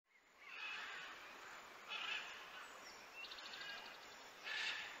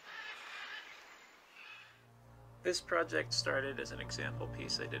This project started as an example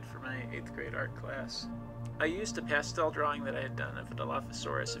piece I did for my 8th grade art class. I used a pastel drawing that I had done of a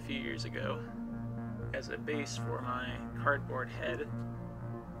Dilophosaurus a few years ago as a base for my cardboard head.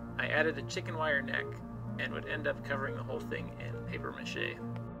 I added a chicken wire neck and would end up covering the whole thing in paper mache.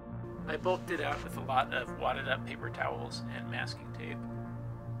 I bulked it out with a lot of wadded up paper towels and masking tape.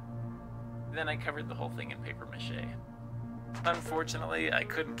 Then I covered the whole thing in paper mache. Unfortunately, I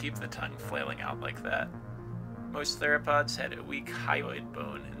couldn't keep the tongue flailing out like that. Most theropods had a weak hyoid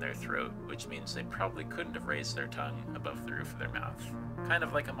bone in their throat, which means they probably couldn't have raised their tongue above the roof of their mouth, kind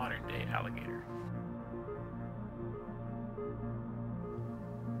of like a modern-day alligator.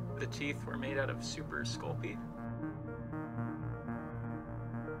 The teeth were made out of super sculpting.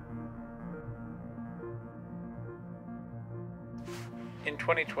 In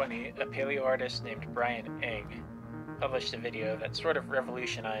 2020, a paleo artist named Brian Engh published a video that sort of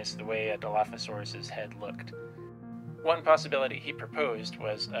revolutionized the way a Dilophosaurus's head looked. One possibility he proposed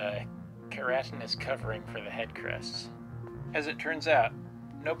was a keratinous covering for the head crests. As it turns out,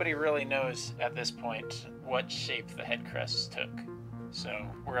 nobody really knows at this point what shape the head crests took, so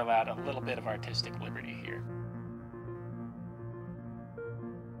we're allowed a little bit of artistic liberty here.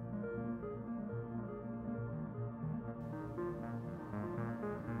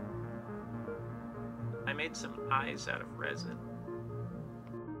 I made some eyes out of resin.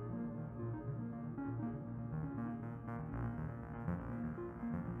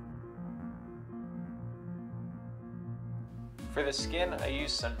 For the skin, I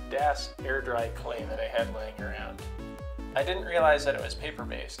used some Das air dry clay that I had laying around. I didn't realize that it was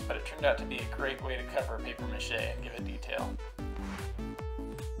paper-based, but it turned out to be a great way to cover paper mache and give it detail.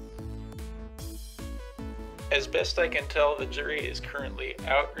 As best I can tell, the jury is currently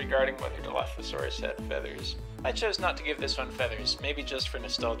out regarding whether Dilophosaurus had feathers. I chose not to give this one feathers, maybe just for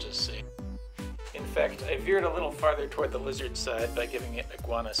nostalgia's sake. In fact, I veered a little farther toward the lizard side by giving it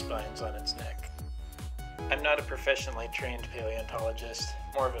iguana spines on its neck. I'm not a professionally trained paleontologist,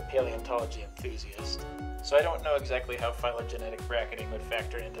 more of a paleontology enthusiast, so I don't know exactly how phylogenetic bracketing would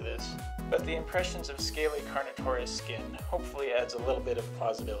factor into this, but the impressions of scaly carnotaurus skin hopefully adds a little bit of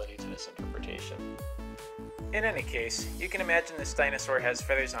plausibility to this interpretation. In any case, you can imagine this dinosaur has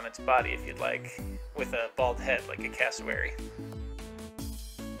feathers on its body if you'd like, with a bald head like a cassowary.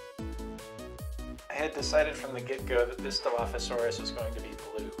 I had decided from the get-go that this Dilophosaurus was going to be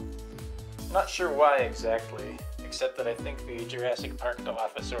blue. Not sure why exactly, except that I think the Jurassic Park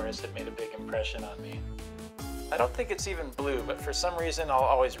Dilophosaurus had made a big impression on me. I don't think it's even blue, but for some reason I'll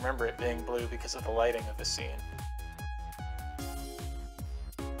always remember it being blue because of the lighting of the scene.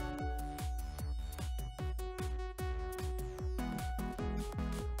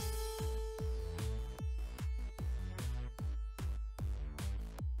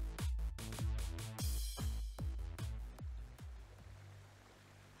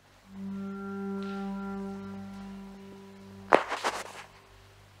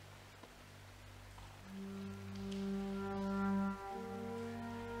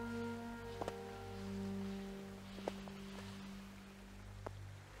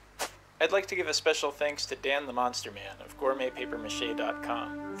 I'd like to give a special thanks to Dan the Monster Man of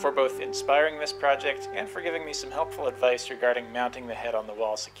GourmetPaperMache.com for both inspiring this project and for giving me some helpful advice regarding mounting the head on the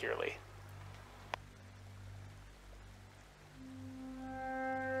wall securely.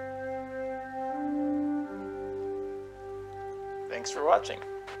 Thanks for watching.